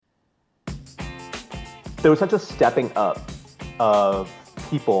there was such a stepping up of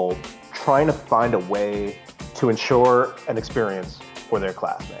people trying to find a way to ensure an experience for their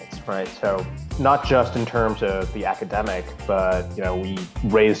classmates, right? So not just in terms of the academic, but we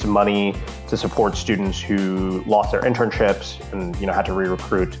raised money to support students who lost their internships and had to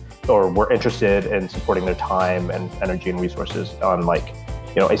re-recruit or were interested in supporting their time and energy and resources on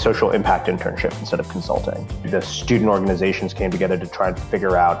a social impact internship instead of consulting. The student organizations came together to try and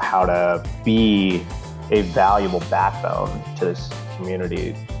figure out how to be a valuable backbone to this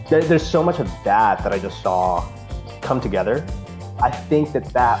community. There's so much of that I just saw come together. I think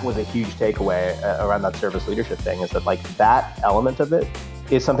that was a huge takeaway around that service leadership thing, is that that element of it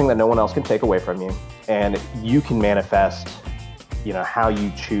is something that no one else can take away from you. And you can manifest, how you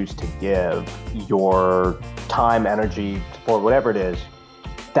choose to give your time, energy, support, whatever it is.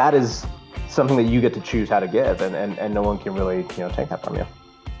 That is something that you get to choose how to give, and no one can really, take that from you.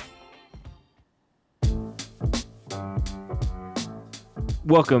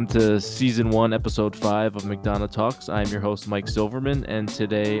 Welcome to Season 1, Episode 5 of McDonough Talks. I am your host, Mike Silverman, and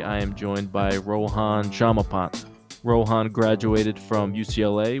today I am joined by Rohan Shamapant. Rohan graduated from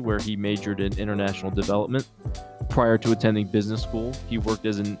UCLA, where he majored in international development. Prior to attending business school, he worked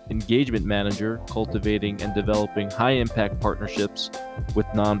as an engagement manager, cultivating and developing high-impact partnerships with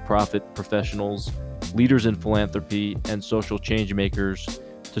nonprofit professionals, leaders in philanthropy, and social change makers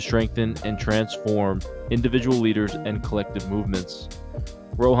to strengthen and transform individual leaders and collective movements.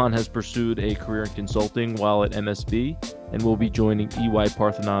 Rohan has pursued a career in consulting while at MSB and will be joining EY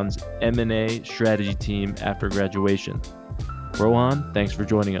Parthenon's M&A strategy team after graduation. Rohan, thanks for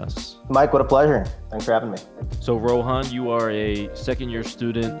joining us. Mike, what a pleasure. Thanks for having me. So Rohan, you are a second-year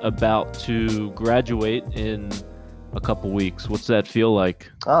student about to graduate in a couple weeks. What's that feel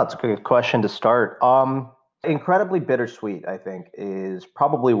like? Oh, it's a good question to start. Incredibly bittersweet, I think, is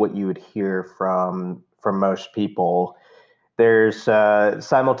probably what you would hear from most people. There's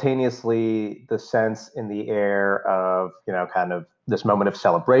simultaneously the sense in the air of, kind of this moment of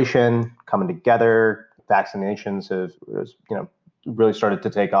celebration coming together. Vaccinations have, really started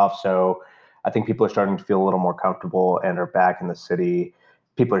to take off. So I think people are starting to feel a little more comfortable and are back in the city.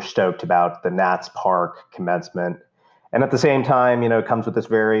 People are stoked about the Nats Park commencement. And at the same time, it comes with this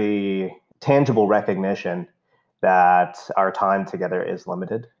very tangible recognition that our time together is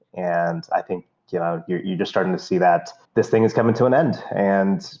limited. And I think you're just starting to see that this thing is coming to an end.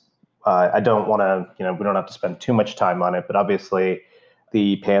 And I don't want to, we don't have to spend too much time on it, but obviously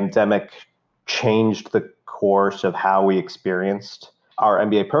the pandemic changed the course of how we experienced our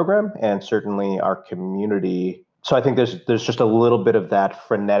MBA program and certainly our community. So I think there's just a little bit of that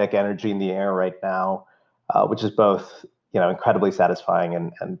frenetic energy in the air right now, which is both, incredibly satisfying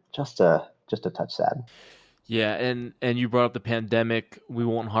and just a touch sad. Yeah, and you brought up the pandemic. We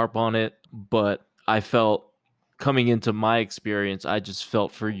won't harp on it, but I felt coming into my experience, I just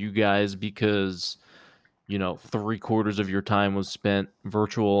felt for you guys because, 3/4 of your time was spent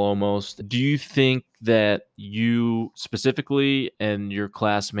virtual almost. Do you think that you specifically and your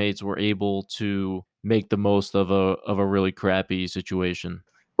classmates were able to make the most of a really crappy situation?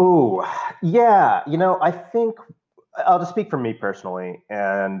 Ooh, yeah. I think I'll just speak for me personally.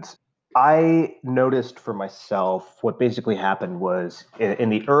 And I noticed for myself what basically happened was in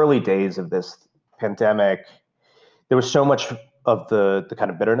the early days of this pandemic, there was so much of the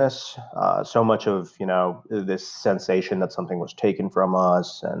kind of bitterness, so much of, this sensation that something was taken from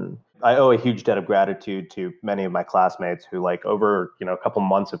us. And I owe a huge debt of gratitude to many of my classmates who, over, a couple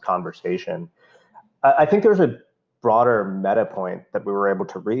months of conversation, I think there's a broader meta point that we were able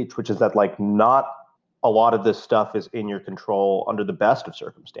to reach, which is that not a lot of this stuff is in your control under the best of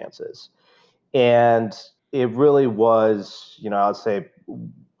circumstances. And it really was, I would say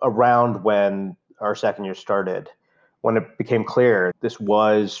around when our second year started, when it became clear this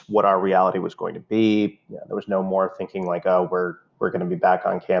was what our reality was going to be. There was no more thinking oh, we're going to be back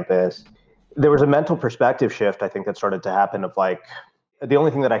on campus. There was a mental perspective shift, I think, that started to happen of the only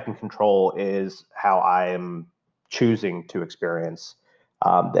thing that I can control is how I am choosing to experience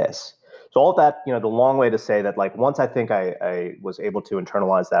this. So all of that, the long way to say that once I think I was able to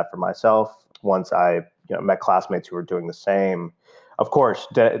internalize that for myself, once I met classmates who were doing the same, of course,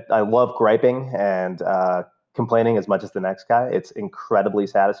 I love griping and complaining as much as the next guy. It's incredibly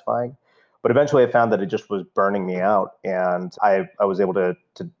satisfying. But eventually I found that it just was burning me out. And I was able to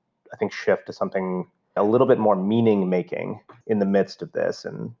I think, shift to something a little bit more meaning making in the midst of this.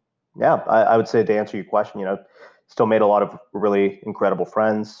 And yeah, I would say to answer your question, still made a lot of really incredible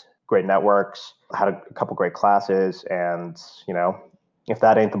friends, great networks, had a couple great classes. And, if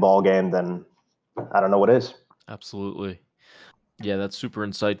that ain't the ball game, then I don't know what is. Absolutely. Yeah, that's super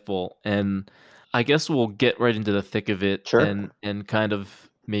insightful. And I guess we'll get right into the thick of it Sure. and kind of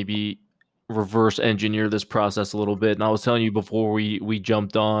maybe reverse engineer this process a little bit. And I was telling you before we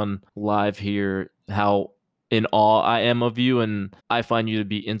jumped on live here how in awe I am of you, and I find you to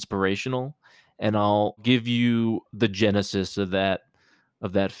be inspirational. And I'll give you the genesis of that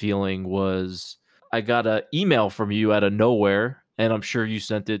feeling was I got an email from you out of nowhere, and I'm sure you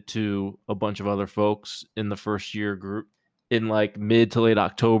sent it to a bunch of other folks in the first year group. In like mid to late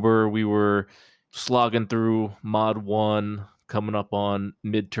October, we were slogging through Mod 1, coming up on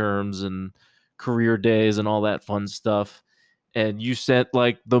midterms and career days and all that fun stuff. And you sent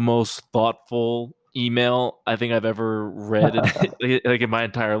like the most thoughtful email I think I've ever read in, like in my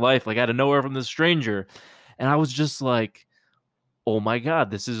entire life, like out of nowhere from this stranger. And I was just like, oh my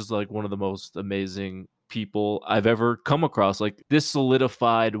God, this is like one of the most amazing people I've ever come across. Like this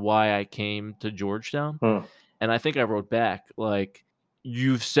solidified why I came to Georgetown. Hmm. And I think I wrote back like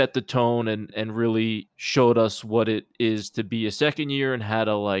you've set the tone and really showed us what it is to be a second year and how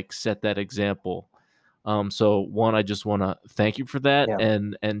to like set that example. So one, I just want to thank you for that, Yeah.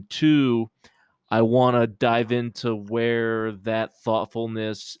 and two, I want to dive into where that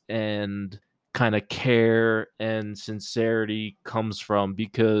thoughtfulness and kind of care and sincerity comes from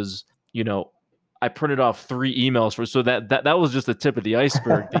because, you know, I printed off 3 emails for so that was just the tip of the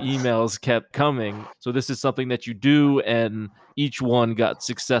iceberg. The emails kept coming. So this is something that you do and each one got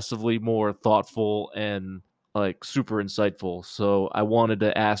successively more thoughtful and like super insightful. So I wanted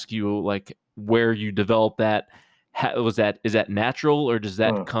to ask you like where you developed that. Was that is that natural or does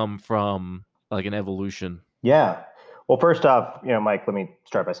that Hmm. come from like an evolution? Yeah. Well, first off, Mike, let me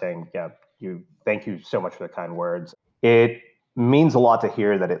start by saying, yeah, thank you so much for the kind words. It means a lot to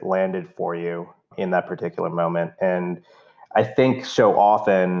hear that it landed for you in that particular moment. And I think so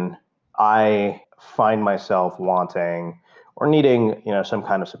often I find myself wanting or needing, some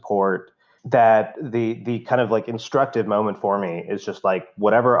kind of support that the kind of like instructive moment for me is just like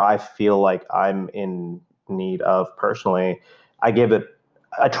whatever I feel like I'm in need of personally, I give it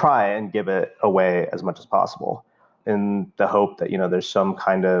I try and give it away as much as possible in the hope that there's some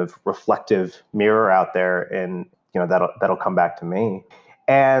kind of reflective mirror out there and that'll come back to me.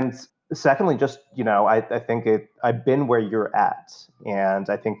 And secondly, just I think I've been where you're at, and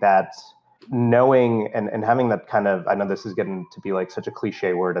I think that knowing and having that kind of, I know this is getting to be like such a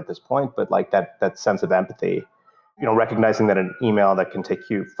cliche word at this point, but like that sense of empathy, recognizing that an email that can take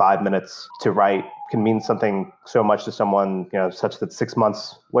you 5 minutes to write can mean something so much to someone, such that 6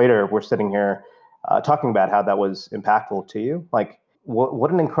 months later we're sitting here talking about how that was impactful to you. Like,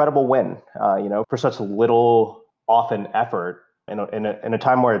 what an incredible win, for such little often effort in a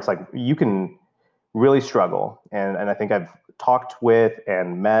time where it's like you can really struggle. And I think I've talked with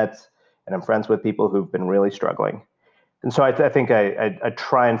and met and I'm friends with people who've been really struggling. And so I think I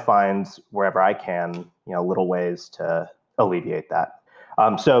try and find wherever I can, little ways to alleviate that.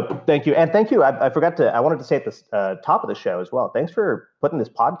 So thank you, and thank you. I forgot to. I wanted to say at the top of the show as well. Thanks for putting this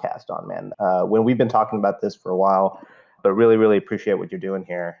podcast on, man. When we've been talking about this for a while, but really, really appreciate what you're doing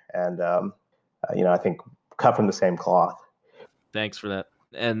here, and I think cut from the same cloth. Thanks for that.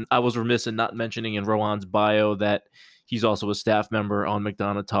 And I was remiss in not mentioning in Rohan's bio that he's also a staff member on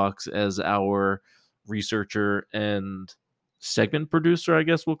McDonough Talks as our researcher and segment producer, I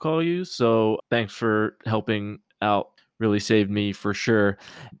guess we'll call you. So thanks for helping out. Really saved me for sure.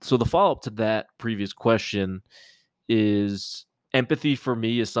 So the follow up to that previous question is empathy for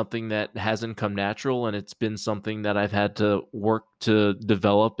me is something that hasn't come natural and it's been something that I've had to work to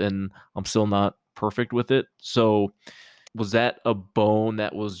develop and I'm still not perfect with it. So was that a bone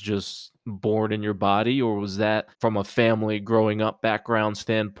that was just born in your body or was that from a family growing up background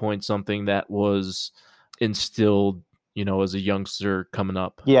standpoint something that was instilled, as a youngster coming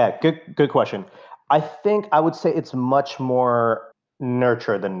up? Yeah, good question. I think I would say it's much more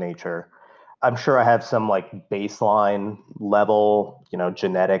nurture than nature. I'm sure I have some like baseline level,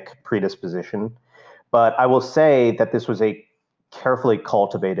 genetic predisposition, but I will say that this was a carefully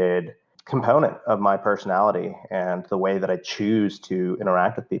cultivated component of my personality and the way that I choose to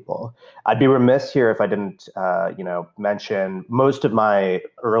interact with people. I'd be remiss here if I didn't, mention most of my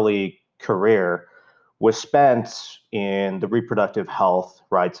early career was spent in the reproductive health,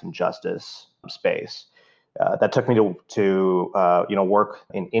 rights, and justice space. That took me to work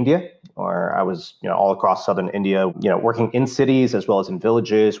in India, where I was all across southern India, working in cities as well as in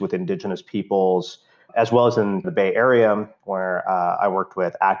villages with indigenous peoples, as well as in the Bay Area, where I worked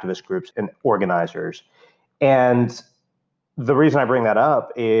with activist groups and organizers. And the reason I bring that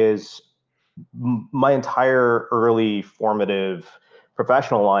up is my entire early formative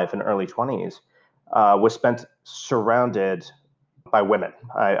professional life in early 20s was spent surrounded by women.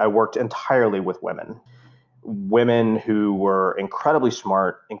 I worked entirely with women who were incredibly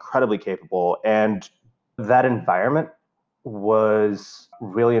smart, incredibly capable, and that environment was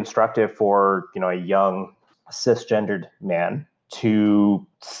really instructive for a young cisgendered man to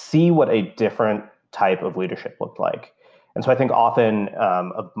see what a different type of leadership looked like. And so I think often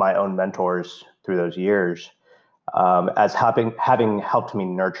of my own mentors through those years, as having helped me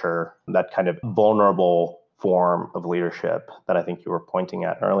nurture that kind of vulnerable form of leadership that I think you were pointing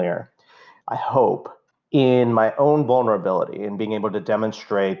at earlier. I hope in my own vulnerability and being able to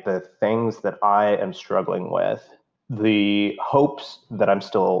demonstrate the things that I am struggling with, the hopes that I'm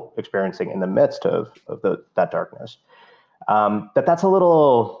still experiencing in the midst of that darkness, that's a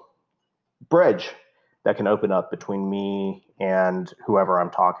little bridge that can open up between me and whoever I'm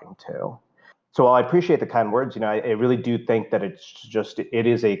talking to. So while I appreciate the kind words, I really do think that it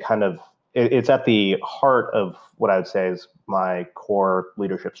is a kind of, it's at the heart of what I would say is my core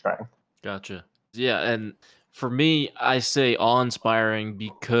leadership strength. Gotcha. Yeah, and for me, I say awe-inspiring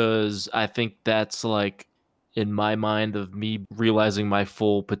because I think that's like in my mind of me realizing my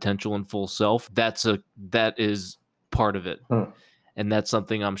full potential and full self. That is part of it. Hmm. And that's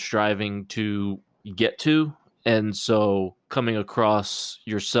something I'm striving to get to. And so coming across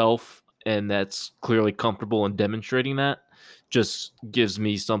yourself and that's clearly comfortable in demonstrating that just gives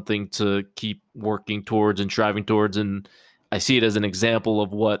me something to keep working towards and striving towards, and I see it as an example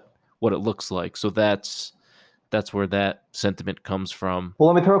of what it looks like. So that's where that sentiment comes from.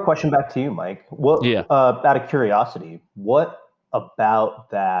 Well, let me throw a question back to you, Mike. Yeah. Out of curiosity, what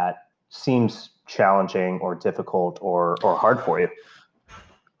about that seems challenging or difficult or hard for you?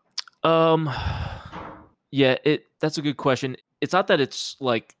 Um yeah, that's a good question. It's not that it's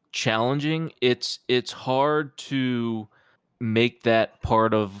like challenging, it's hard to make that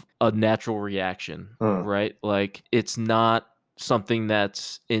part of a natural reaction, Hmm. right? Like it's not something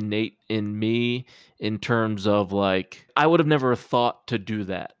that's innate in me in terms of like I would have never thought to do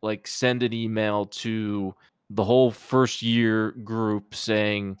that. Like send an email to the whole first year group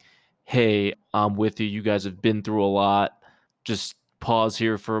saying, "Hey, I'm with you. You guys have been through a lot. Just pause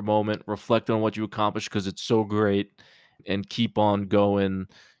here for a moment, reflect on what you accomplished because it's so great, and keep on going.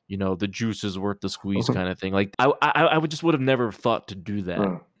 The juice is worth the squeeze," kind of thing. Like I would have never thought to do that.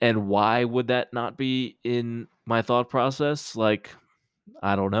 Hmm. And why would that not be in my thought process? Like,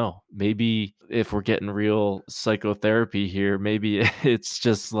 I don't know. Maybe if we're getting real psychotherapy here, maybe it's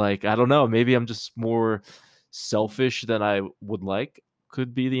just like, I don't know. Maybe I'm just more selfish than I would like.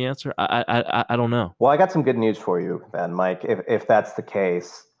 Could be the answer. I don't know. Well, I got some good news for you then, Mike. If that's the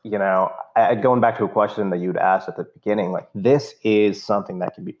case, going back to a question that you'd asked at the beginning, like this is something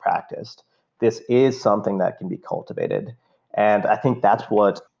that can be practiced. This is something that can be cultivated, and I think that's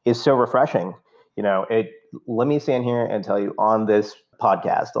what is so refreshing. It. Let me stand here and tell you on this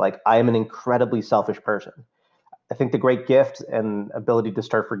podcast, like I am an incredibly selfish person. I think the great gift and ability to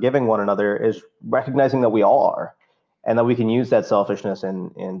start forgiving one another is recognizing that we all are, and that we can use that selfishness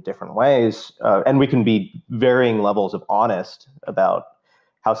in different ways, and we can be varying levels of honest about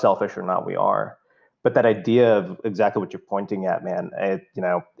how selfish or not we are. But that idea of exactly what you're pointing at, man,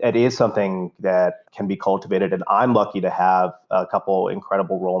 it is something that can be cultivated, and I'm lucky to have a couple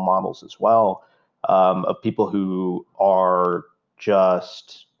incredible role models as well, of people who are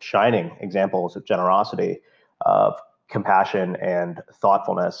just shining examples of generosity, of compassion and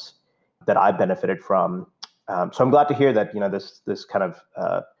thoughtfulness that I've benefited from. So I'm glad to hear that this kind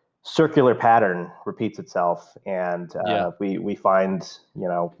of circular pattern repeats itself, and Yeah. we find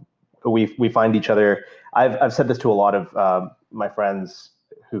we find each other. I've said this to a lot of my friends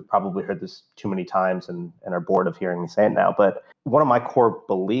who've probably heard this too many times and are bored of hearing me say it now. But one of my core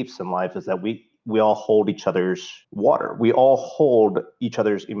beliefs in life is that we all hold each other's water. We all hold each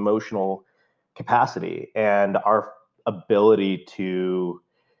other's emotional capacity and our ability to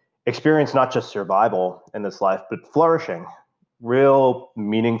experience not just survival in this life, but flourishing, real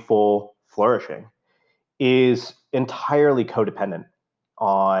meaningful flourishing, is entirely codependent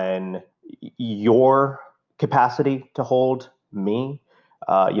on your capacity to hold me.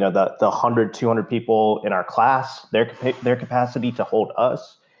 The 100, 200 people in our class, their capacity to hold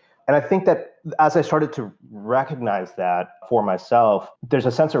us. And I think that as I started to recognize that for myself, there's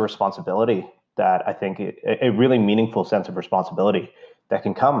a sense of responsibility that I think a really meaningful sense of responsibility that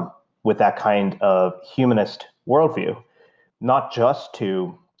can come with that kind of humanist worldview, not just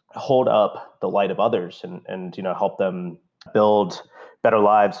to hold up the light of others and help them build better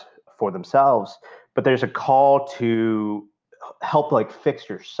lives for themselves, but there's a call to help like fix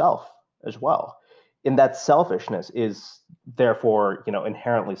yourself as well. And that selfishness is therefore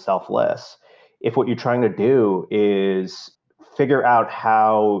inherently selfless if what you're trying to do is figure out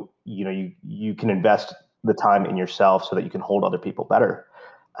how you can invest the time in yourself so that you can hold other people better.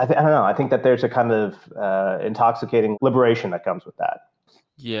 I don't know. I think that there's a kind of intoxicating liberation that comes with that.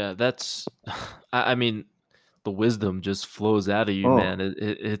 Yeah, that's. I mean, the wisdom just flows out of you, Mm. man.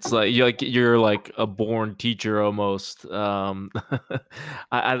 It's you're like a born teacher almost. I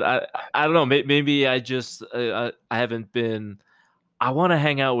don't know. Maybe I just I haven't been. I want to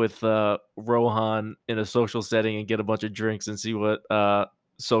hang out with Rohan in a social setting and get a bunch of drinks and see what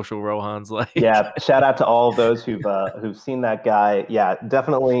social Rohan's like. Yeah, shout out to all of those who've seen that guy. Yeah,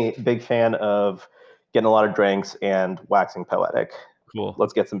 definitely big fan of getting a lot of drinks and waxing poetic. Cool.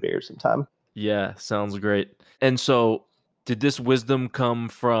 Let's get some beers sometime. Yeah, sounds great. And so, did this wisdom come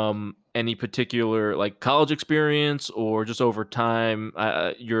from any particular like college experience or just over time?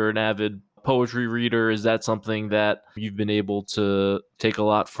 You're an avid poetry reader. Is that something that you've been able to take a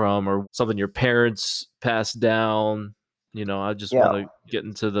lot from, or something your parents passed down? I just Yeah, want to get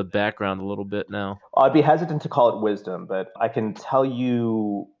into the background a little bit now. I'd be hesitant to call it wisdom, but I can tell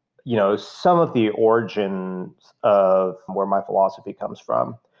you, some of the origins of where my philosophy comes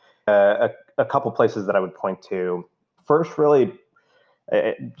from. A couple places that I would point to. First, really,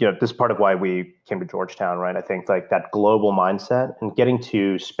 this is part of why we came to Georgetown, right? I think like that global mindset and getting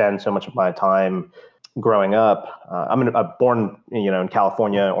to spend so much of my time growing up. I'm born, in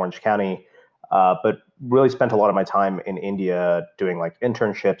California, Orange County, but really spent a lot of my time in India doing like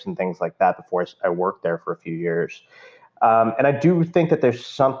internships and things like that before I worked there for a few years. And I do think that there's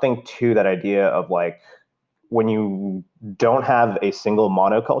something to that idea of like when you don't have a single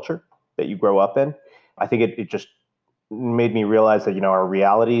monoculture that you grow up in. I think it just made me realize that our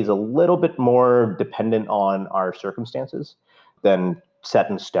reality is a little bit more dependent on our circumstances than set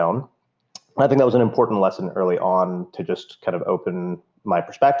in stone. I think that was an important lesson early on to just kind of open my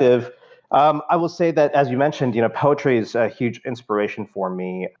perspective. I will say that, as you mentioned, poetry is a huge inspiration for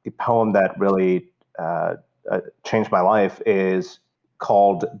me. The poem that really changed my life is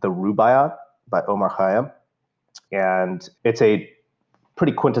called "The Rubaiyat" by Omar Khayyam, and it's a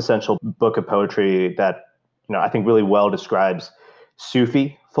pretty quintessential book of poetry that I think really well describes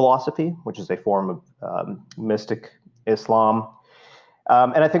Sufi philosophy, which is a form of mystic Islam.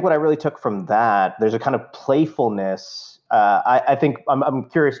 And I think what I really took from that, there's a kind of playfulness. I think I'm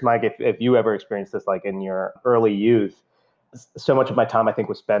curious, Mike, if you ever experienced this, like in your early youth. So much of my time, I think,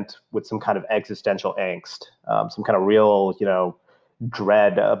 was spent with some kind of existential angst, some kind of real,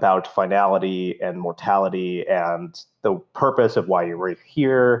 dread about finality and mortality and the purpose of why you were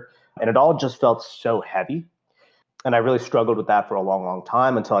here. And it all just felt so heavy. And I really struggled with that for a long, long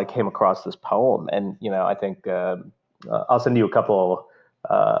time until I came across this poem. And, I think I'll send you a couple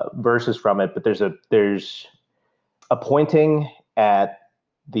verses from it, but there's a pointing at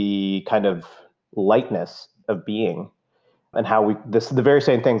the kind of lightness of being and how the very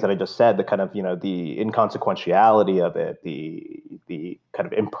same things that I just said, the kind of the inconsequentiality of it, the kind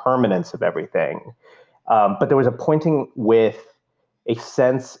of impermanence of everything. But there was a pointing with a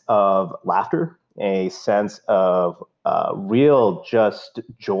sense of laughter, a sense of real just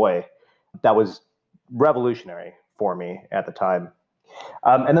joy that was revolutionary for me at the time.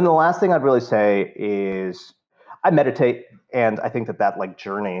 And then the last thing I'd really say is I meditate, and I think that like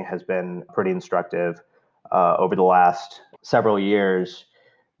journey has been pretty instructive over the last several years.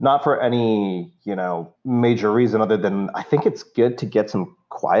 Not for any major reason other than I think it's good to get some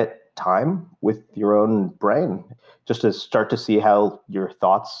quiet time with your own brain, just to start to see how your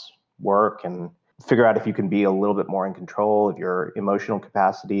thoughts work and figure out if you can be a little bit more in control of your emotional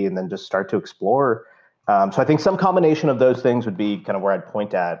capacity, and then just start to explore. So I think some combination of those things would be kind of where I'd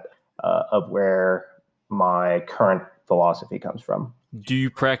point at of where my current philosophy comes from. Do you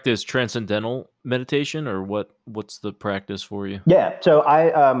practice transcendental meditation, or what's the practice for you? Yeah, so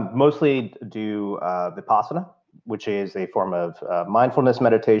I mostly do Vipassana, which is a form of mindfulness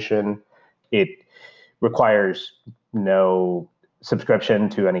meditation. It requires no subscription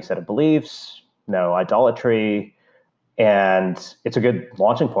to any set of beliefs, no idolatry, and it's a good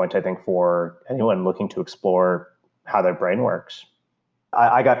launching point, I think, for anyone looking to explore how their brain works.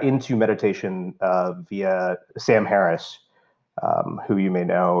 I got into meditation via Sam Harris, who you may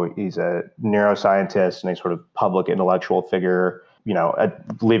know. He's a neuroscientist and a sort of public intellectual figure.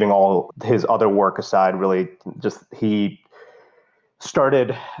 Leaving all his other work aside, really, just he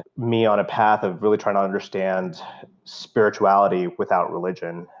started me on a path of really trying to understand spirituality without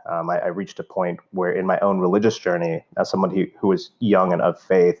religion. I reached a point where, in my own religious journey, as someone who was young and of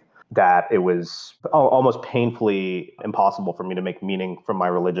faith, that it was almost painfully impossible for me to make meaning from my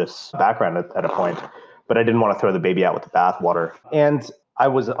religious background at a point. But I didn't want to throw the baby out with the bathwater. And I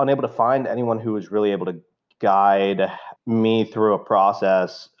was unable to find anyone who was really able to guide me through a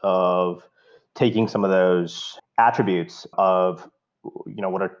process of taking some of those attributes of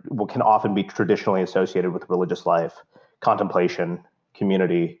what can often be traditionally associated with religious life: contemplation,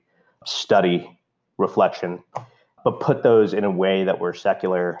 community, study, reflection, but put those in a way that were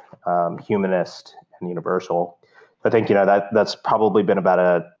secular, humanist, and universal. I think that's probably been about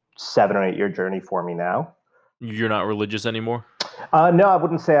a 7 or 8 year journey for me now. You're not religious anymore? No, I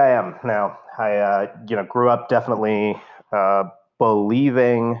wouldn't say I am. No, I grew up definitely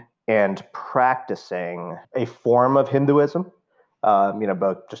believing and practicing a form of Hinduism.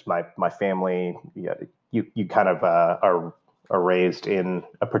 Both just my family. You kind of are raised in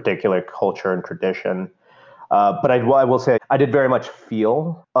a particular culture and tradition. But I will say I did very much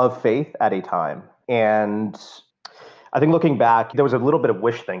feel of faith at a time, and I think looking back, there was a little bit of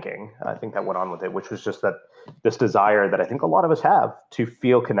wish thinking, I think, that went on with it, which was just that this desire that I think a lot of us have to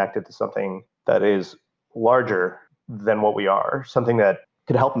feel connected to something that is larger than what we are, something that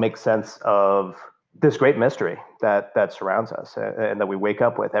could help make sense of this great mystery that surrounds us and that we wake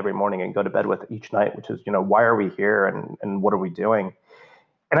up with every morning and go to bed with each night, which is, why are we here and what are we doing?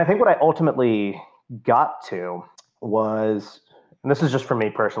 And I think what I ultimately got to was, and this is just for me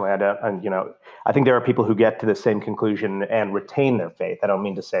personally, I think there are people who get to the same conclusion and retain their faith. I don't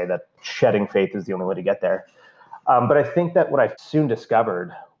mean to say that shedding faith is the only way to get there. But I think that what I soon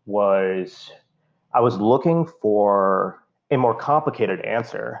discovered was I was looking for a more complicated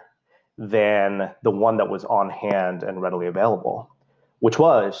answer than the one that was on hand and readily available, which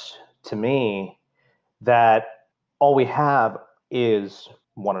was, to me, that all we have is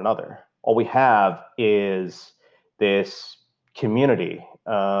one another. All we have is this community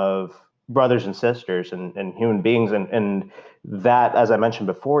of brothers and sisters and human beings. And that, as I mentioned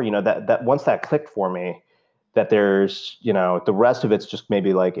before, that once that clicked for me, that there's, the rest of it's just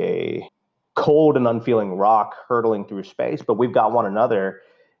maybe like a cold and unfeeling rock hurtling through space, but we've got one another.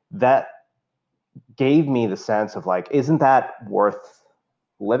 That gave me the sense of like, isn't that worth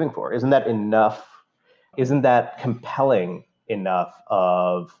living for? Isn't that enough? Isn't that compelling enough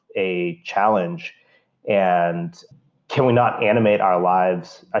of a challenge? And can we not animate our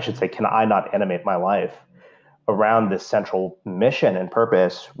lives? I should say, can I not animate my life around this central mission and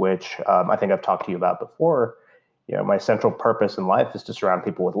purpose, which I think I've talked to you about before? My central purpose in life is to surround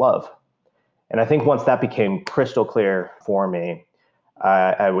people with love. And I think once that became crystal clear for me,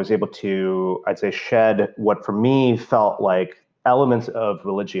 I was able to, I'd say, shed what for me felt like elements of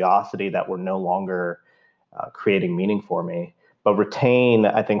religiosity that were no longer creating meaning for me, but retain,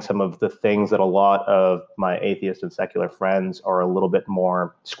 I think, some of the things that a lot of my atheist and secular friends are a little bit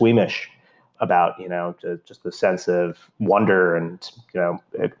more squeamish about, just the sense of wonder and,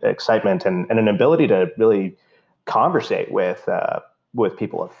 excitement and an ability to really conversate with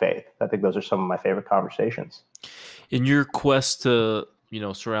people of faith. I think those are some of my favorite conversations. In your quest to,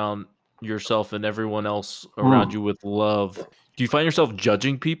 surround yourself and everyone else around you with love, do you find yourself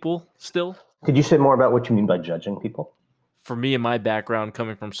judging people still? Could you say more about what you mean by judging people? For me, in my background,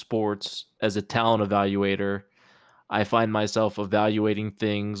 coming from sports as a talent evaluator, I find myself evaluating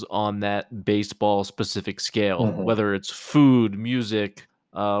things on that baseball specific scale, whether it's food, music,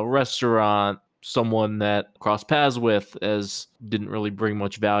 restaurant, someone that crossed paths with as didn't really bring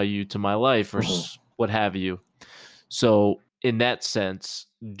much value to my life or what have you. So in that sense,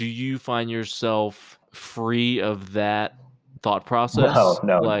 do you find yourself free of that thought process?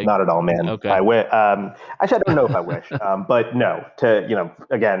 No, not at all, man. Okay. Actually, I don't know if I wish, but no.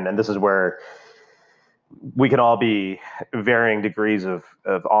 Again, and this is where we can all be varying degrees of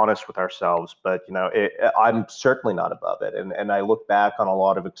honest with ourselves, but I'm certainly not above it. And I look back on a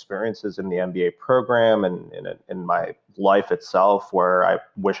lot of experiences in the MBA program and in my life itself where I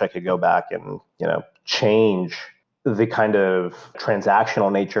wish I could go back and change the kind of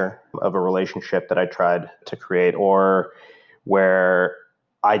transactional nature of a relationship that I tried to create, or where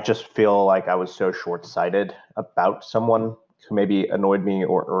I just feel like I was so short-sighted about someone who maybe annoyed me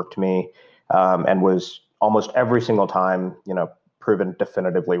or irked me, and was almost every single time, proven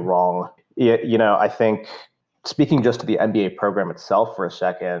definitively wrong. I think, speaking just to the MBA program itself for a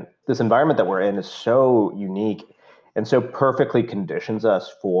second, this environment that we're in is so unique and so perfectly conditions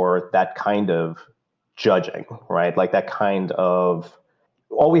us for that kind of judging, right? Like that kind of,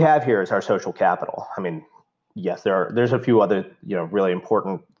 all we have here is our social capital. I mean, yes, there's a few other, really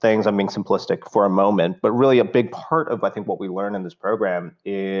important things. I'm being simplistic for a moment, but really a big part of, I think, what we learn in this program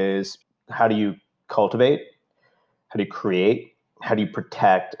is how do you cultivate, how do you create, how do you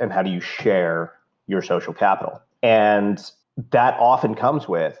protect, and how do you share your social capital? And that often comes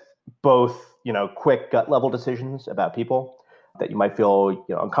with both, quick gut level decisions about people, that you might feel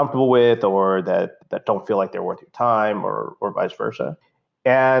uncomfortable with, or that don't feel like they're worth your time, or vice versa.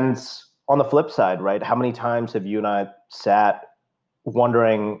 And on the flip side, right, how many times have you and I sat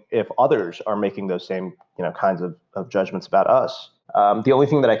wondering if others are making those same kinds of judgments about us? The only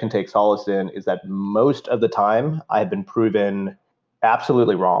thing that I can take solace in is that most of the time I have been proven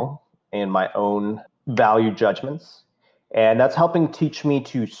absolutely wrong in my own value judgments. And that's helping teach me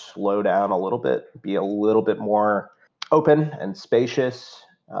to slow down a little bit, be a little bit more open and spacious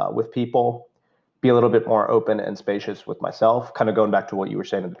with people, be a little bit more open and spacious with myself. Kind of going back to what you were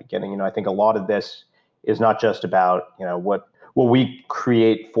saying at the beginning, I think a lot of this is not just about what we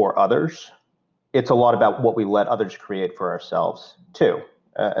create for others. It's a lot about what we let others create for ourselves too.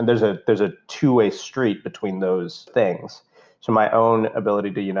 And there's a two-way street between those things. So my own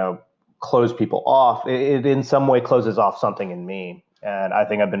ability to close people off, it in some way closes off something in me, and I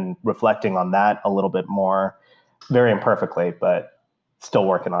think I've been reflecting on that a little bit more, very imperfectly, but still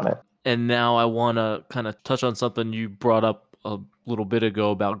working on it. And now I want to kind of touch on something you brought up a little bit ago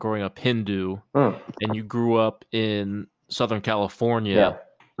about growing up Hindu, and you grew up in Southern California. Yeah.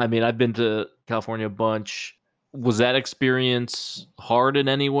 I mean, I've been to California a bunch. Was that experience hard in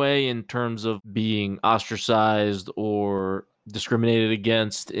any way in terms of being ostracized or discriminated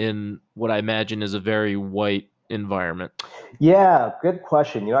against in what I imagine is a very white environment? Yeah, good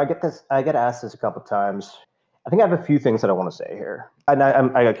question. I get asked this a couple of times. I think I have a few things that I want to say here, and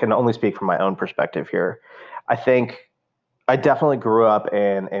I can only speak from my own perspective here. I think I definitely grew up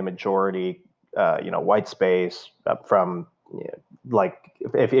in a majority, white space from, like,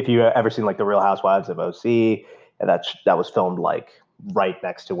 if you ever seen like the Real Housewives of OC, and that was filmed like right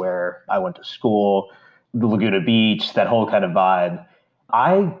next to where I went to school, the Laguna Beach, that whole kind of vibe.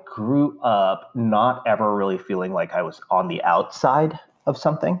 I grew up not ever really feeling like I was on the outside of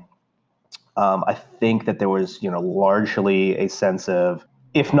something. I think that there was, largely a sense of,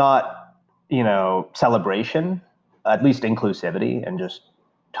 if not, celebration, at least inclusivity and just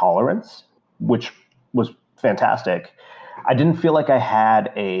tolerance, which was fantastic. I didn't feel like I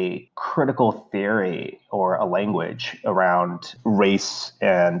had a critical theory or a language around race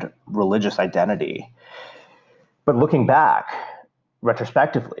and religious identity. But looking back,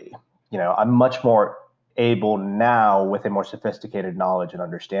 retrospectively, I'm much more able now, with a more sophisticated knowledge and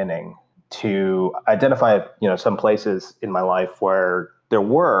understanding, to identify, some places in my life where there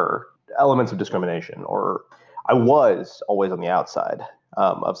were elements of discrimination, or I was always on the outside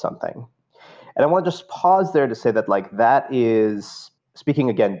of something. And I want to just pause there to say that, like, that is speaking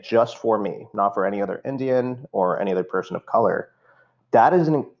again just for me, not for any other Indian or any other person of color. That is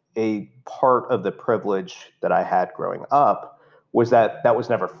a part of the privilege that I had growing up, was that was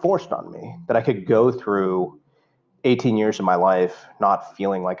never forced on me, that I could go through 18 years of my life not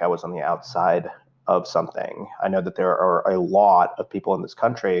feeling like I was on the outside of something. I know that there are a lot of people in this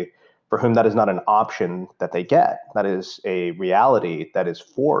country for whom that is not an option that they get. That is a reality that is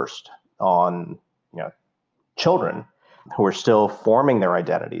forced on, children who are still forming their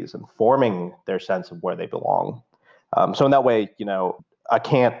identities and forming their sense of where they belong. So in that way, I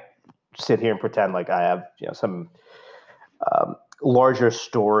can't sit here and pretend like I have, some larger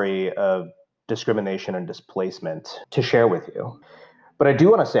story of discrimination and displacement to share with you. But I do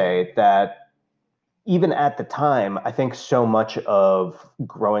want to say that even at the time, I think so much of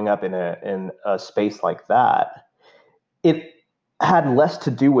growing up in a space like that, it had less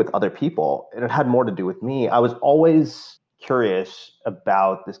to do with other people and it had more to do with me. I was always curious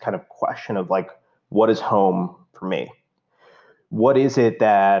about this kind of question of, like, what is home for me? What is it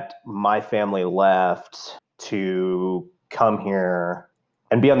that my family left to come here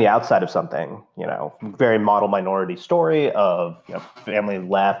and be on the outside of something? Very model minority story of, family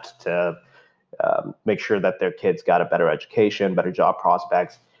left to make sure that their kids got a better education, better job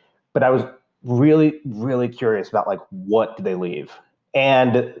prospects. But I was really, really curious about, like, what did they leave?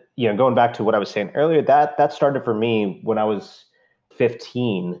 And, going back to what I was saying earlier, that started for me when I was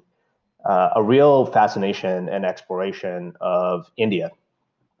 15, a real fascination and exploration of India.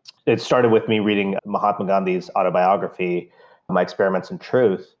 It started with me reading Mahatma Gandhi's autobiography, My Experiments in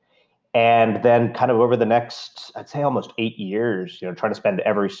Truth. And then kind of over the next, I'd say almost 8 years, trying to spend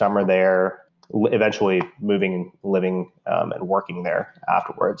every summer there, eventually moving, living, and working there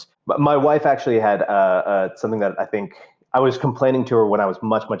afterwards. But my wife actually had something that I think I was complaining to her when I was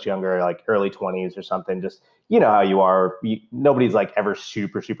much, much younger, like early 20s or something. Just, how you are. Nobody's like ever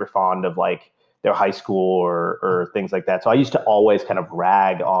super, super fond of like their high school or things like that. So I used to always kind of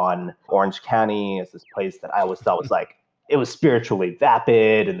rag on Orange County as this place that I always thought was like, it was spiritually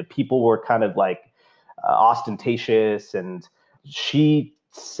vapid and the people were kind of like ostentatious. And she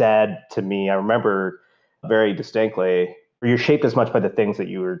said to me, I remember very distinctly, or you're shaped as much by the things that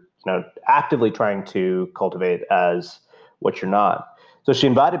you were, actively trying to cultivate as what you're not. So she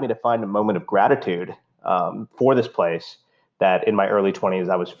invited me to find a moment of gratitude for this place that in my early 20s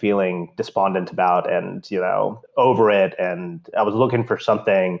I was feeling despondent about and, over it. And I was looking for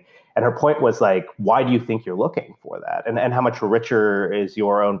something. And her point was like, why do you think you're looking for that? And how much richer is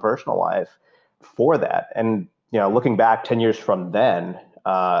your own personal life for that? And, looking back 10 years from then,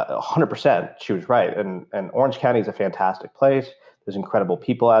 100%, she was right. And Orange County is a fantastic place. There's incredible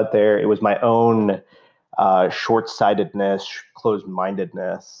people out there. It was my own short-sightedness,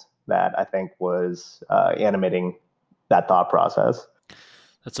 closed-mindedness that I think was animating that thought process.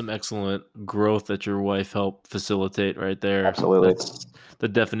 That's some excellent growth that your wife helped facilitate right there. Absolutely. That's the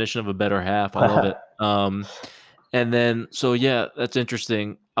definition of a better half. I love it. And then, so yeah, that's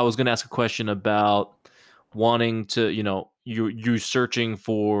interesting. I was going to ask a question about wanting to, you searching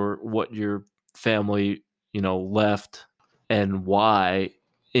for what your family, left and why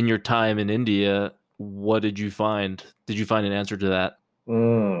in your time in India. What did you find? Did you find an answer to that?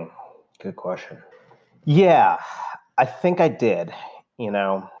 Good question. Yeah, I think I did.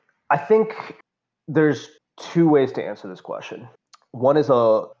 I think there's two ways to answer this question. One is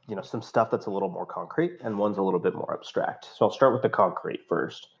some stuff that's a little more concrete, and one's a little bit more abstract. So I'll start with the concrete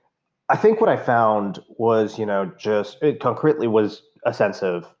first. I think what I found was, just it concretely was a sense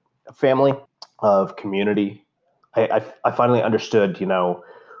of family, of community. I finally understood,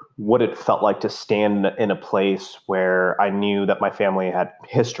 what it felt like to stand in a place where I knew that my family had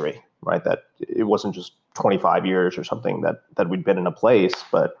history, right? That it wasn't just 25 years or something that we'd been in a place,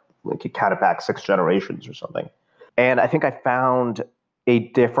 but we could count it back 6 generations or something. And I think I found a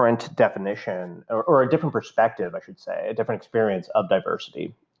different definition or a different perspective, I should say, a different experience of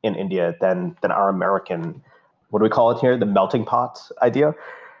diversity in India than our American, what do we call it here? The melting pot idea.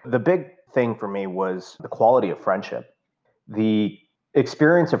 The big thing for me was the quality of friendship. The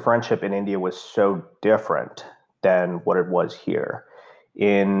experience of friendship in India was so different than what it was here.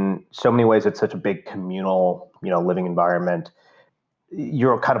 In so many ways, it's such a big communal, living environment.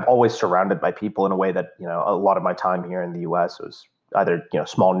 You're kind of always surrounded by people in a way that, a lot of my time here in the US was either,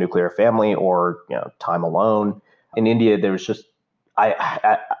 small nuclear family or, time alone. In India, there was just,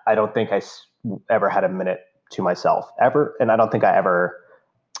 I don't think I ever had a minute to myself ever. And I don't think I ever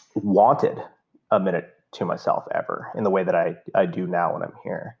wanted a minute to myself ever in the way that I do now when I'm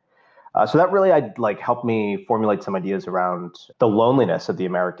here. So that really helped me formulate some ideas around the loneliness of the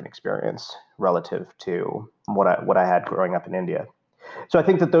American experience relative to what I had growing up in India. So I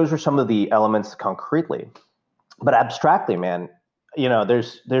think that those are some of the elements concretely, but abstractly, man,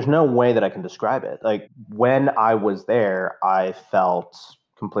 there's no way that I can describe it. Like when I was there, I felt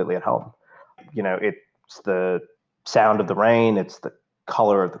completely at home. It's the sound of the rain, it's the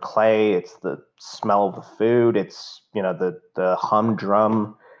color of the clay, it's the smell of the food, it's the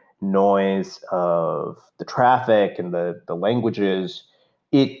humdrum noise of the traffic and the languages.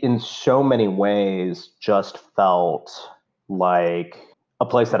 It in so many ways just felt like a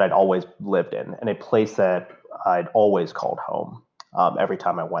place that I'd always lived in and a place that I'd always called home every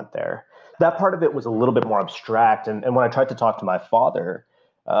time I went there. That part of it was a little bit more abstract. And when I tried to talk to my father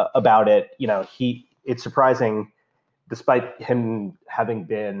about it, it's surprising, despite him having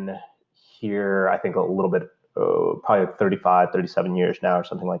been here, I think a little bit, probably 35, 37 years now or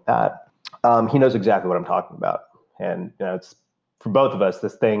something like that. He knows exactly what I'm talking about. And it's for both of us,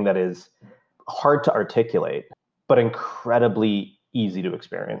 this thing that is hard to articulate, but incredibly easy to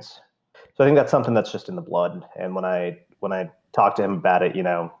experience. So I think that's something that's just in the blood. And when I talk to him about it,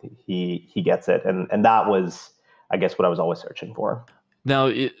 he gets it. And that was, I guess, what I was always searching for. Now,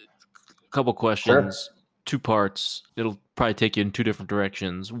 a couple questions, Sure. 2 parts. It'll probably take you in 2 different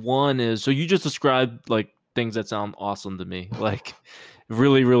directions. One is, so you just described like things that sound awesome to me, like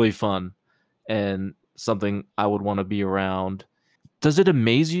really, really fun and something I would want to be around. Does it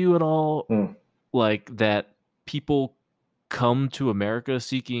amaze you at all, like that people come to America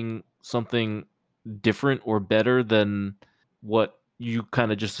seeking something different or better than what you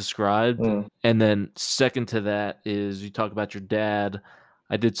kind of just described? And then second to that is you talk about your dad.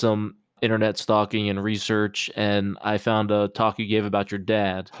 I did some internet stalking and research, and I found a talk you gave about your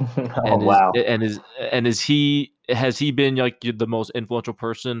dad. Oh, wow. Has he been like the most influential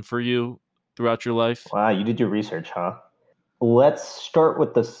person for you throughout your life? Wow, you did your research, huh? Let's start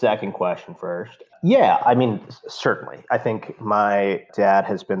with the second question first. Yeah, I mean, certainly. I think my dad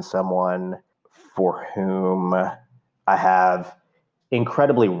has been someone for whom I have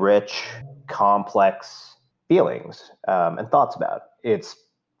incredibly rich, complex feelings and thoughts about. It's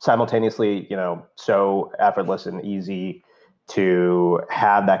simultaneously, so effortless and easy to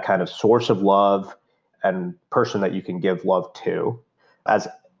have that kind of source of love and person that you can give love to. As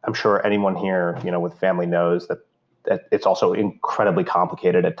I'm sure anyone here, with family knows that it's also incredibly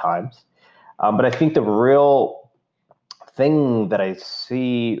complicated at times. But I think the real thing that I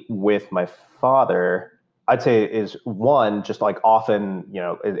see with my father, I'd say, is one, just like often,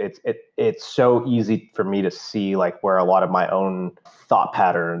 it's so easy for me to see like where a lot of my own thought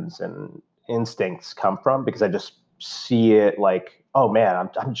patterns and instincts come from, because I just see it like, oh man,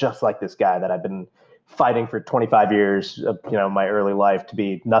 I'm just like this guy that I've been fighting for 25 years of my early life to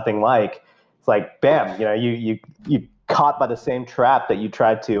be nothing like. It's like, bam, you caught by the same trap that you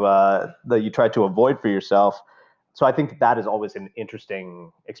tried to avoid for yourself. So I think that is always an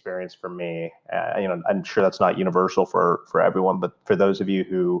interesting experience for me. I'm sure that's not universal for everyone, but for those of you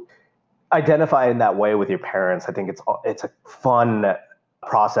who identify in that way with your parents, I think it's a fun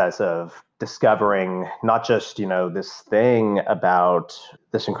process of discovering not just this thing about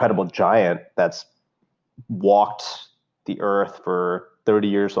this incredible giant that's walked the earth for 30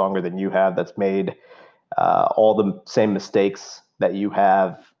 years longer than you have, that's made all the same mistakes that you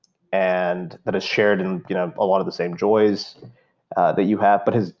have, and that has shared in a lot of the same joys that you have,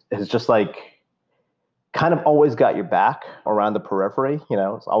 but has just like kind of always got your back around the periphery.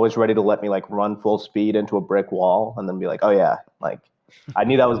 It's always ready to let me like run full speed into a brick wall and then be like, oh yeah, like I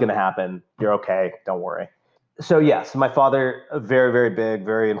knew that was going to happen. You're okay. Don't worry. So yes, my father, very, very big,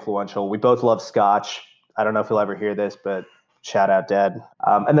 very influential. We both love Scotch. I don't know if you'll ever hear this, but shout out, Dad.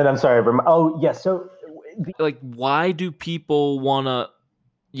 And then I'm sorry. Oh yes. So Like, why do people want to?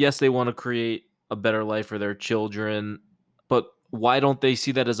 Yes, they want to create a better life for their children, but why don't they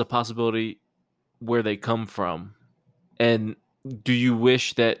see that as a possibility where they come from? And do you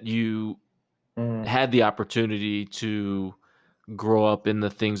wish that you had the opportunity to grow up in the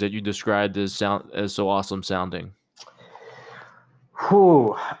things that you described as so awesome sounding?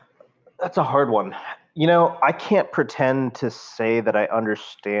 Whew, that's a hard one. I can't pretend to say that I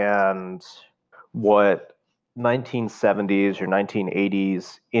understand what 1970s or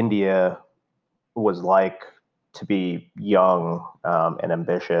 1980s India was like to be young and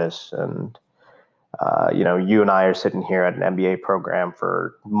ambitious. And, you and I are sitting here at an MBA program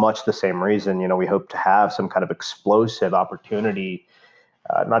for much the same reason. We hope to have some kind of explosive opportunity,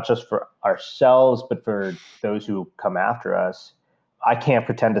 not just for ourselves, but for those who come after us. I can't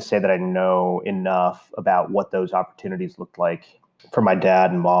pretend to say that I know enough about what those opportunities looked like for my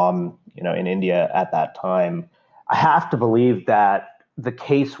dad and mom, in India at that time. I have to believe that the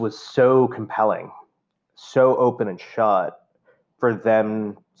case was so compelling, so open and shut, for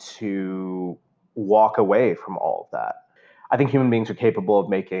them to walk away from all of that. I think human beings are capable of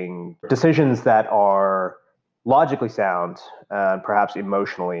making decisions that are logically sound and perhaps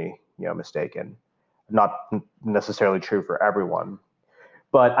emotionally, mistaken. Not necessarily true for everyone,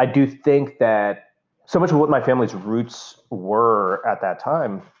 but I do think that so much of what my family's roots were at that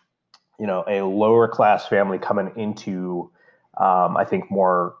time, a lower class family coming into, I think,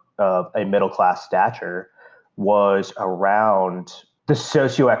 more of a middle class stature, was around the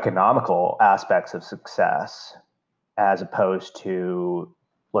socioeconomical aspects of success, as opposed to,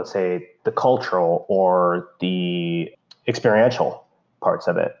 let's say, the cultural or the experiential parts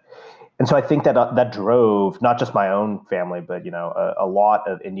of it. And so I think that drove not just my own family, but a lot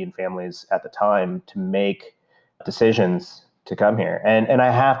of Indian families at the time to make decisions to come here. And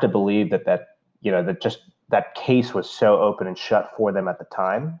I have to believe that just that case was so open and shut for them at the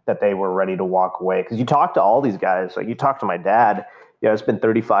time that they were ready to walk away. Because you talk to all these guys, like you talk to my dad, it's been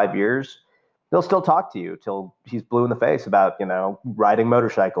 35 years. He'll still talk to you till he's blue in the face about riding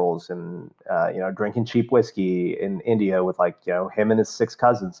motorcycles and drinking cheap whiskey in India with him and his 6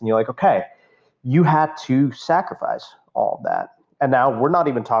 cousins, and you're like, okay, you had to sacrifice all of that. And now we're not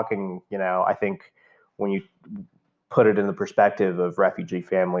even talking, I think when you put it in the perspective of refugee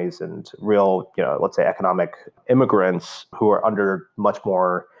families and real, let's say economic immigrants who are under much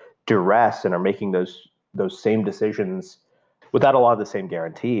more duress and are making those same decisions without a lot of the same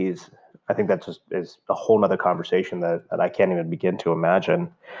guarantees. I think that just is a whole nother conversation that I can't even begin to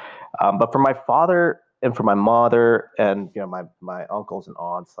imagine. But for my father and for my mother and my uncles and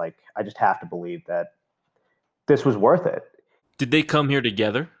aunts, like I just have to believe that this was worth it. Did they come here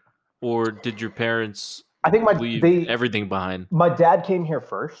together, or did your parents I think leave everything behind? my dad came here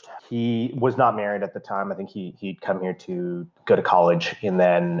first. He was not married at the time. I think he'd come here to go to college and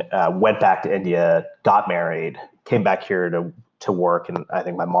then went back to India, got married, came back here to work, and I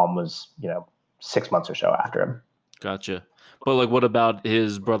think my mom was 6 months or so after him. Gotcha. But like, what about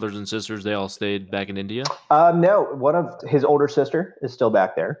his brothers and sisters? They all stayed back in India? No, one of his older sister is still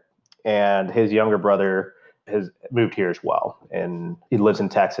back there, and his younger brother has moved here as well, and he lives in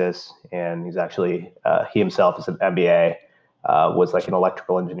Texas. And he's actually he himself is an MBA, was like an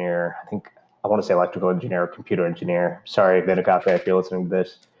electrical engineer. I want to say electrical engineer, or computer engineer. Sorry, Venugate, if you're listening to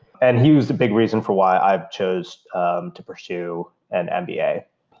this. And he was the big reason for why I chose to pursue an MBA.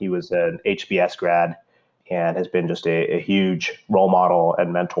 He was an HBS grad and has been just a huge role model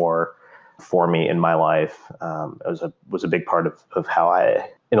and mentor for me in my life. It was a big part of how I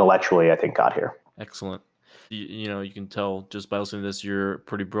intellectually, I think, got here. Excellent. You can tell just by listening to this, you're a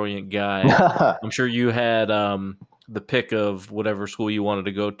pretty brilliant guy. I'm sure you had the pick of whatever school you wanted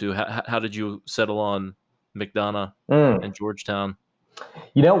to go to. How did you settle on McDonough and Georgetown?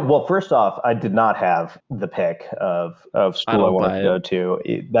 Well, first off, I did not have the pick of school I wanted to go to.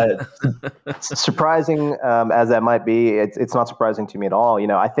 That's surprising as that might be. It's not surprising to me at all.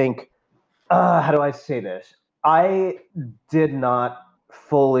 I think, how do I say this? I did not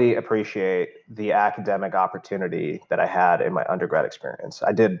fully appreciate the academic opportunity that I had in my undergrad experience.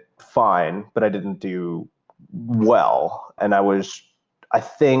 I did fine, but I didn't do well. And I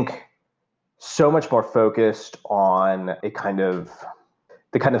think, so much more focused on the kind of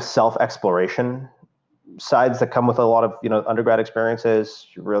self-exploration sides that come with a lot of undergrad experiences.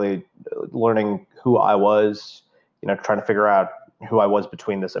 Really learning who I was, trying to figure out who I was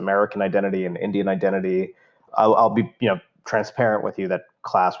between this American identity and Indian identity. I'll be transparent with you that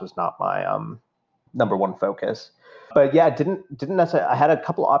class was not my number one focus. But yeah, didn't necessarily. I had a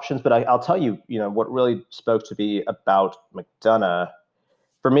couple of options, but I'll tell you, what really spoke to me about McDonough.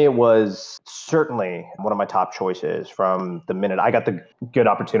 For me, it was certainly one of my top choices from the minute I got the good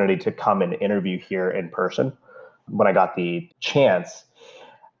opportunity to come and interview here in person. When I got the chance,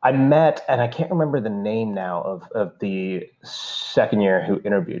 I met, and I can't remember the name now of the second year who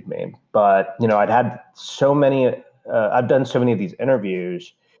interviewed me, but I'd had so many, I've done so many of these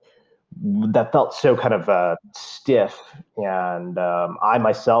interviews that felt so kind of stiff, and I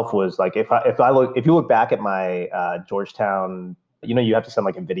myself was like, if you look back at my Georgetown, you have to send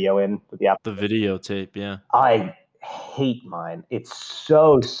like a video in with the app. The videotape, yeah. I hate mine. It's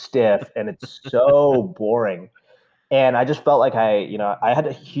so stiff and it's so boring. And I just felt like I had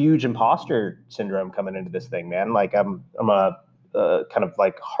a huge imposter syndrome coming into this thing, man. Like I'm a kind of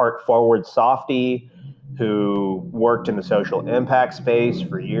like heart forward softie who worked in the social impact space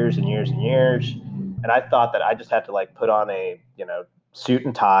for years and years and years. And I thought that I just had to like put on a, suit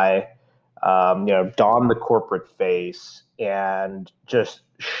and tie, don the corporate face and just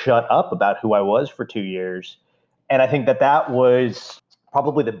shut up about who I was for 2 years. And I think that was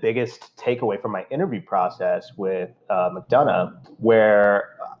probably the biggest takeaway from my interview process with McDonough,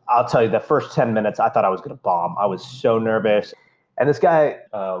 where I'll tell you, the first 10 minutes, I thought I was going to bomb. I was so nervous. And this guy,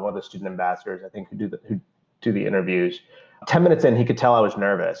 one of the student ambassadors, I think, who do the interviews, 10 minutes in, he could tell I was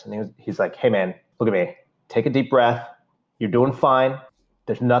nervous. And he's like, hey, man, look at me. Take a deep breath. You're doing fine.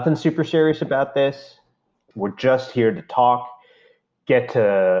 There's nothing super serious about this. We're just here to talk, get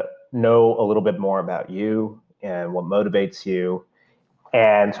to know a little bit more about you and what motivates you.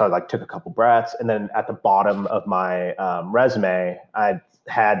 And so I like took a couple breaths, and then at the bottom of my resume, I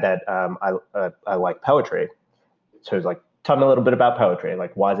had that I like poetry. So it was like, tell me a little bit about poetry.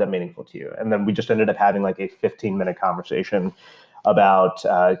 Like, why is that meaningful to you? And then we just ended up having like a 15-minute conversation about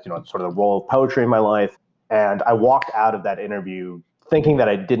sort of the role of poetry in my life. And I walked out of that interview thinking that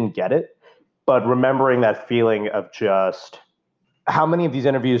I didn't get it, but remembering that feeling of just, how many of these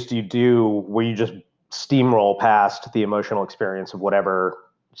interviews do you do where you just steamroll past the emotional experience of whatever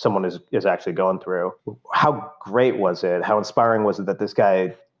someone is actually going through? How great was it? How inspiring was it that this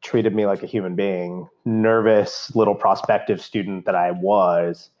guy treated me like a human being? Nervous little prospective student that I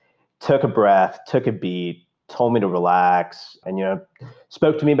was, took a breath, took a beat, told me to relax, and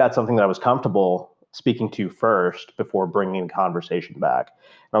spoke to me about something that I was comfortable speaking to first before bringing the conversation back.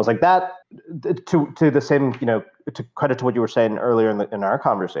 And I was like, that to the same, to credit to what you were saying earlier in our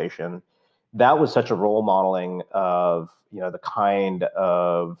conversation, that was such a role modeling of the kind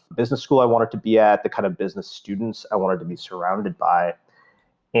of business school I wanted to be at, the kind of business students I wanted to be surrounded by.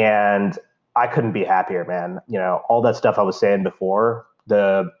 And I couldn't be happier, man. All that stuff I was saying before,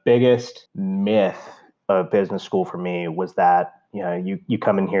 the biggest myth of business school for me was that you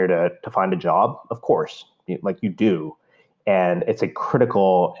come in here to find a job. Of course, like you do, and it's a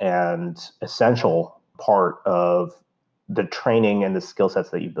critical and essential part of the training and the skill sets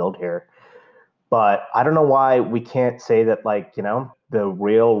that you build here. But I don't know why we can't say that, like, the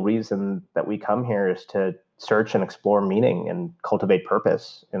real reason that we come here is to search and explore meaning and cultivate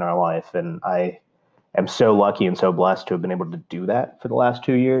purpose in our life. And I am so lucky and so blessed to have been able to do that for the last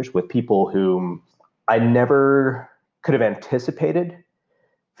 2 years with people whom I never could have anticipated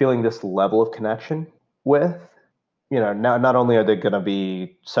feeling this level of connection. with. Not only are they going to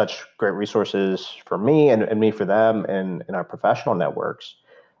be such great resources for me and me for them and in our professional networks,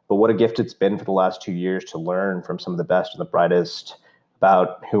 but what a gift it's been for the last 2 years to learn from some of the best and the brightest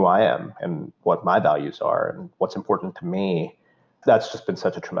about who I am and what my values are and what's important to me. That's just been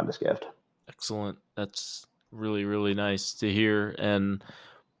such a tremendous gift. Excellent. That's really, really nice to hear and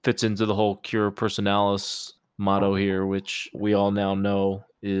fits into the whole Cura Personalis motto here, which we all now know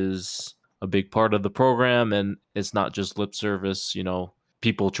is a big part of the program. And it's not just lip service.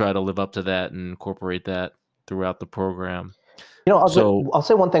 People try to live up to that and incorporate that throughout the program. I'll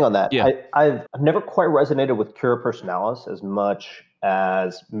say one thing on that. Yeah. I've never quite resonated with Cura Personalis as much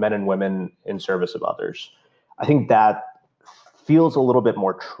as men and women in service of others. I think that feels a little bit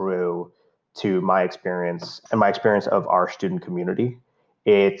more true to my experience and my experience of our student community.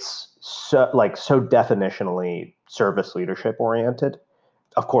 It's so definitionally service leadership oriented.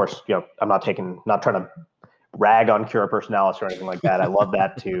 Of course, I'm not trying to rag on Cura Personalis or anything like that. I love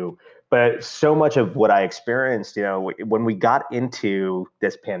that too. But so much of what I experienced, when we got into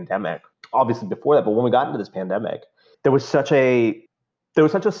this pandemic, obviously before that, but when we got into this pandemic, there was such a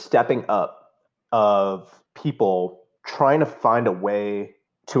stepping up of people trying to find a way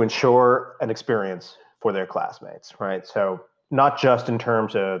to ensure an experience for their classmates, right? So not just in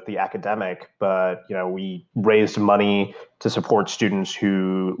terms of the academic, but we raised money to support students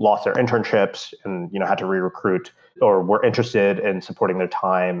who lost their internships and had to re-recruit or were interested in supporting their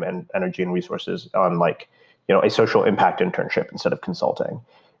time and energy and resources on a social impact internship instead of consulting.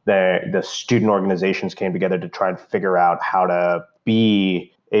 The student organizations came together to try and figure out how to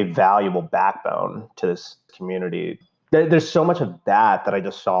be a valuable backbone to this community. There's so much of that I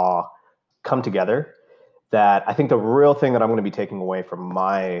just saw come together that I think the real thing that I'm going to be taking away from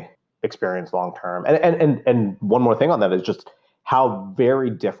my experience long term, and one more thing on that is just how very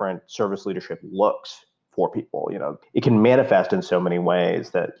different service leadership looks for people. It can manifest in so many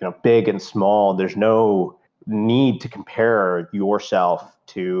ways that big and small. There's no need to compare yourself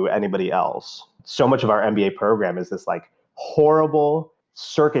to anybody else. So much of our MBA program is this horrible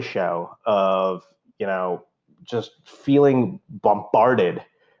circus show of just feeling bombarded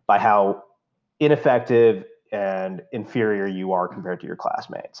by how ineffective and inferior you are compared to your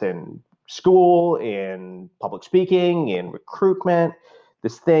classmates in school, in public speaking, in recruitment.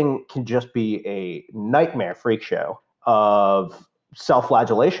 This thing can just be a nightmare freak show of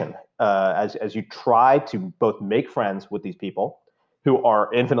self-flagellation as you try to both make friends with these people who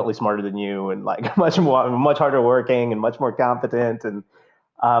are infinitely smarter than you and much harder working and much more competent. And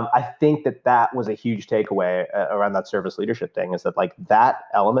I think that was a huge takeaway around that service leadership thing, is that that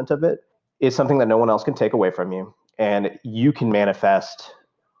element of it is something that no one else can take away from you. And you can manifest,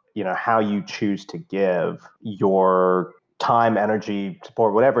 how you choose to give your time, energy,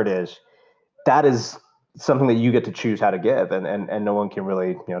 support, whatever it is. That is something that you get to choose how to give, and no one can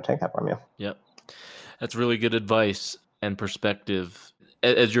really, take that from you. Yep. That's really good advice and perspective.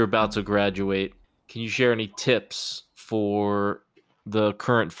 As you're about to graduate, can you share any tips for the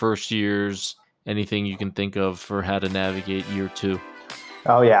current first years? Anything you can think of for how to navigate year 2?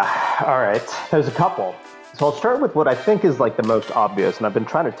 Oh yeah. All right. There's a couple. So I'll start with what I think is the most obvious, and I've been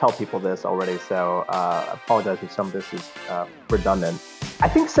trying to tell people this already, so I apologize if some of this is redundant. I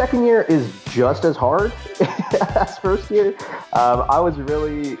think second year is just as hard as first year. I was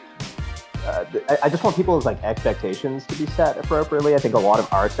really, I just want people's expectations to be set appropriately. I think a lot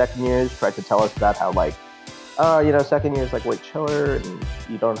of our second years tried to tell us about how second year is way chiller and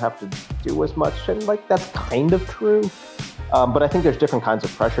you don't have to do as much, and that's kind of true. But I think there's different kinds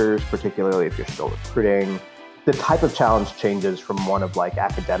of pressures, particularly if you're still recruiting. The type of challenge changes from one of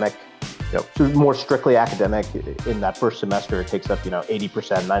academic, to more strictly academic. In that first semester, it takes up 80%,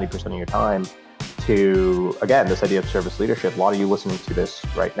 90% of your time, to again this idea of service leadership. A lot of you listening to this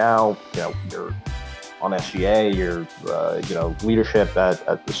right now, you're on SGA, you're leadership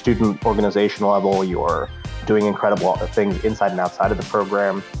at the student organization level. You're doing incredible things inside and outside of the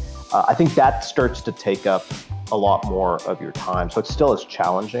program. I think that starts to take up a lot more of your time. So it's still as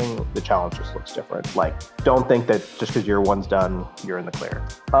challenging. The challenge just looks different. Don't think that just because year one's done, you're in the clear.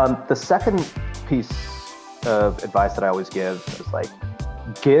 The second piece of advice that I always give is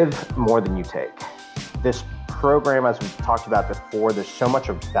give more than you take. This program, as we've talked about before, there's so much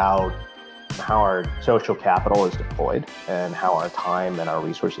about how our social capital is deployed and how our time and our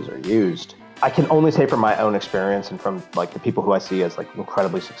resources are used. I can only say from my own experience and from the people who I see as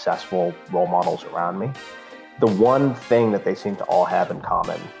incredibly successful role models around me, the one thing that they seem to all have in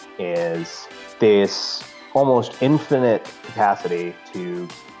common is this almost infinite capacity to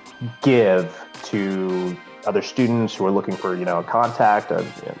give to other students who are looking for, a contact, a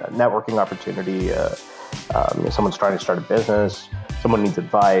networking opportunity, someone's trying to start a business, someone needs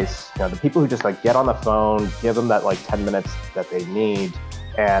advice, the people who just like get on the phone, give them that like 10 minutes that they need,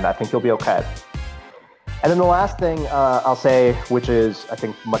 and I think you'll be okay. And then the last thing I'll say, which is I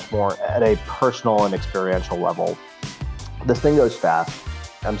think much more at a personal and experiential level, this thing goes fast.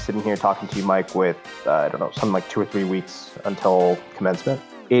 I'm sitting here talking to you, Mike, with, something like 2 or 3 weeks until commencement.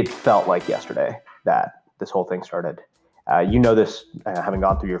 It felt like yesterday that this whole thing started. This, having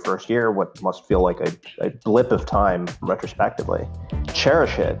gone through your first year, what must feel like a blip of time retrospectively.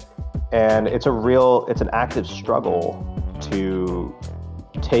 Cherish it. And it's an active struggle to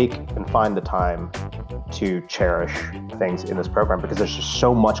take and find the time to cherish things in this program because there's just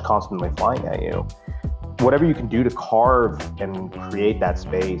so much constantly flying at you. Whatever you can do to carve and create that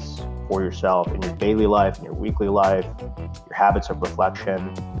space for yourself in your daily life, in your weekly life, your habits of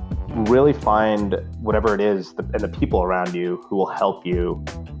reflection, really find whatever it is and the people around you who will help you,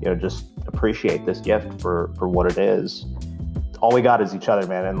 just appreciate this gift for what it is. All we got is each other,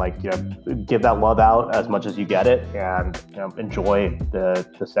 man. And give that love out as much as you get it, and enjoy the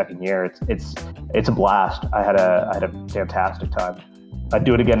second year. It's a blast. I had a fantastic time. I'd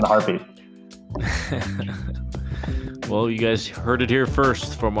do it again in a heartbeat. Well, you guys heard it here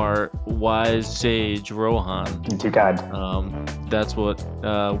first from our wise sage, Rohan. You're too kind. That's what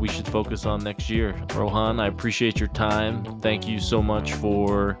we should focus on next year. Rohan, I appreciate your time. Thank you so much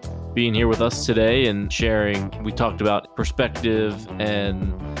for being here with us today and sharing. We talked about perspective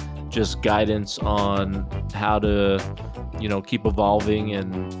and just guidance on how to, keep evolving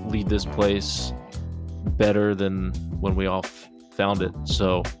and lead this place better than when we all found it.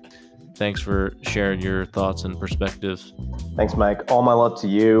 So thanks for sharing your thoughts and perspective. Thanks, Mike. All my love to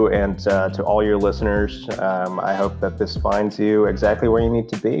you and to all your listeners. I hope that this finds you exactly where you need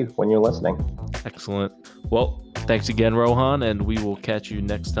to be when you're listening. Excellent. Well, thanks again, Rohan, and we will catch you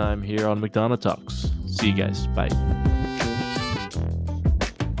next time here on McDonough Talks. See you guys. Bye.